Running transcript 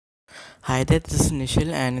Hi there, this is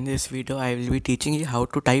Nishil, and in this video I will be teaching you how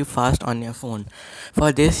to type fast on your phone.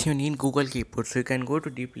 For this you need Google Keyboard, so you can go to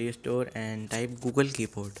the Play Store and type Google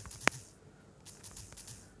Keyboard,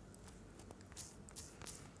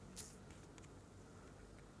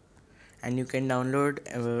 and you can download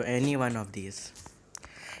any one of these.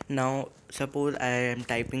 Now suppose I am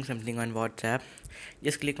typing something on WhatsApp,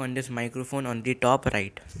 just click on this microphone on the top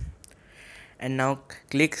right, and now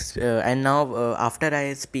after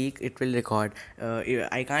I speak it will record.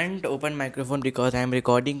 I can't open microphone because I am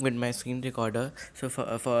recording with my screen recorder, so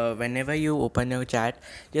for whenever you open your chat,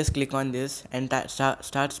 just click on this and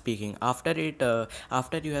start speaking. After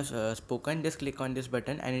you have spoken, just click on this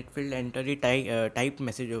button and it will enter the type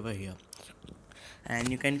message over here,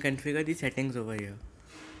 and you can configure the settings over here.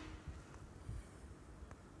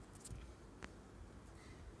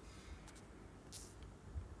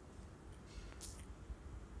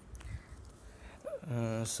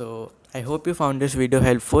 So I hope you found this video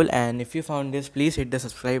helpful, and if you found this, please hit the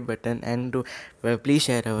subscribe button and please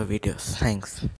share our videos. Thanks.